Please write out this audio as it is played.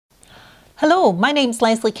Hello, my name's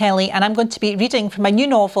Lesley Kelly and I'm going to be reading from my new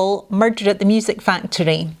novel, Murder at the Music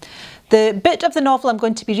Factory. The bit of the novel I'm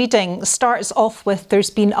going to be reading starts off with there's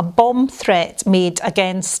been a bomb threat made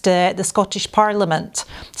against the Scottish Parliament.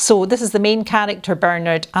 So this is the main character,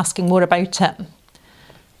 Bernard, asking more about it.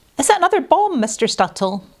 Is it another bomb, Mr.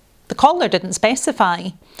 Stuttle? The caller didn't specify.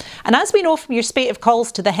 And as we know from your spate of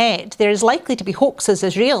calls to the head, there is likely to be hoaxes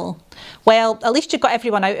as real. Well, at least you've got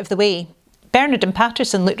everyone out of the way. Bernard and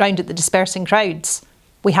Patterson looked round at the dispersing crowds.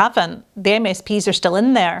 We haven't. The MSPs are still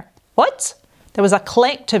in there. What? There was a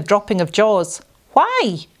collective dropping of jaws.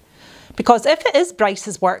 Why? Because if it is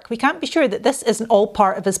Bryce's work, we can't be sure that this isn't all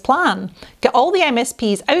part of his plan. Get all the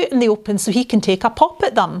MSPs out in the open so he can take a pop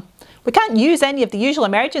at them. We can't use any of the usual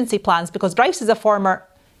emergency plans because Bryce is a former...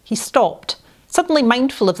 He stopped, suddenly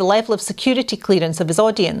mindful of the level of security clearance of his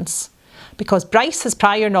audience. Because Bryce has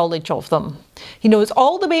prior knowledge of them. He knows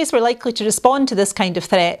all the ways we're likely to respond to this kind of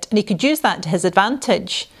threat, and he could use that to his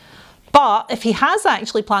advantage. But if he has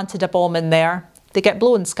actually planted a bomb in there, they get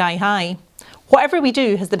blown sky high. Whatever we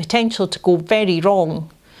do has the potential to go very wrong.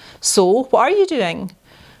 So, what are you doing?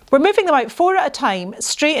 We're moving them out 4 at a time,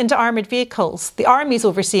 straight into armoured vehicles. The army's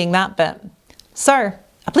overseeing that bit. Sir,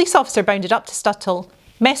 a police officer bounded up to Stuttle.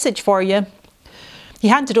 Message for you. He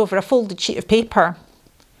handed over a folded sheet of paper.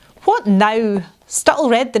 What now?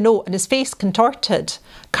 Stuttle read the note and his face contorted.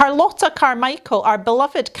 Carlotta Carmichael, our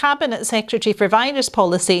beloved Cabinet Secretary for Virus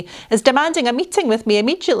Policy, is demanding a meeting with me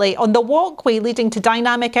immediately on the walkway leading to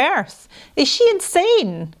Dynamic Earth. Is she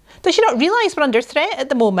insane? Does she not realise we're under threat at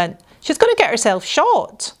the moment? She's going to get herself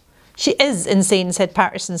shot. She is insane, said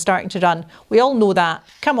Patterson, starting to run. We all know that.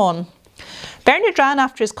 Come on. Bernard ran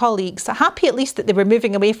after his colleagues, happy at least that they were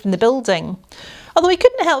moving away from the building. Although he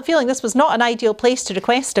couldn't help feeling this was not an ideal place to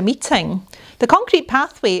request a meeting. The concrete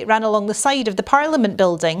pathway ran along the side of the Parliament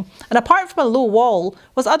building, and apart from a low wall,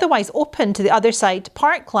 was otherwise open to the other side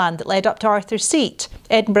parkland that led up to Arthur's Seat,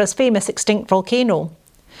 Edinburgh's famous extinct volcano.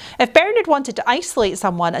 If Bernard wanted to isolate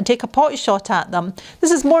someone and take a pot shot at them,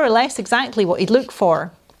 this is more or less exactly what he'd look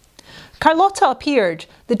for. Carlotta appeared,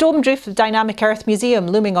 the domed roof of Dynamic Earth Museum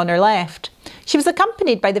looming on her left. She was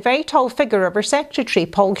accompanied by the very tall figure of her secretary,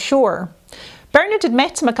 Paul Shore. Bernard had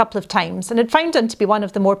met him a couple of times and had found him to be one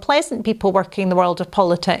of the more pleasant people working in the world of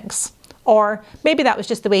politics. Or maybe that was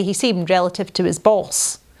just the way he seemed relative to his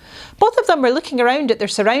boss. Both of them were looking around at their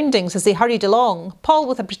surroundings as they hurried along, Paul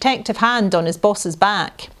with a protective hand on his boss's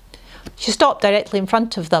back. She stopped directly in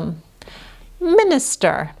front of them.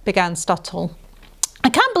 Minister, began Stuttle. I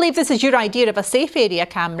can't believe this is your idea of a safe area,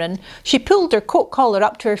 Cameron. She pulled her coat collar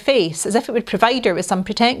up to her face as if it would provide her with some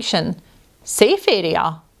protection. Safe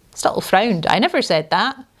area? Stuttle frowned. I never said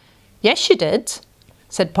that. Yes, you did,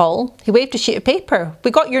 said Paul. He waved a sheet of paper.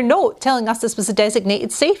 We got your note telling us this was a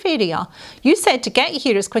designated safe area. You said to get you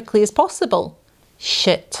here as quickly as possible.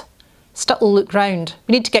 Shit. Stuttle looked round.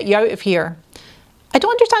 We need to get you out of here. I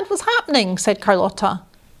don't understand what's happening, said Carlotta.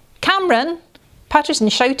 Cameron! Patterson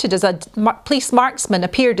shouted as a police marksman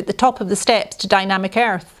appeared at the top of the steps to Dynamic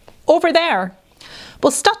Earth. Over there!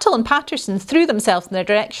 Both Stuttle and Patterson threw themselves in the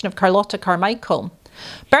direction of Carlotta Carmichael.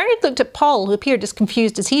 Bernard looked at Paul, who appeared as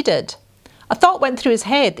confused as he did. A thought went through his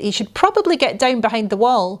head that he should probably get down behind the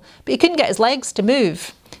wall, but he couldn't get his legs to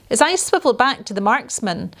move. His eyes swivelled back to the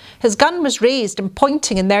marksman. His gun was raised and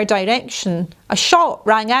pointing in their direction. A shot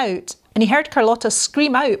rang out, and he heard Carlotta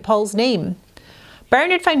scream out Paul's name.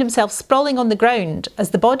 Bernard found himself sprawling on the ground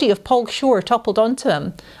as the body of Paul Shore toppled onto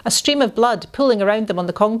him, a stream of blood pooling around them on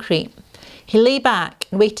the concrete. He lay back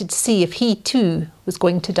and waited to see if he too was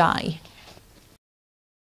going to die.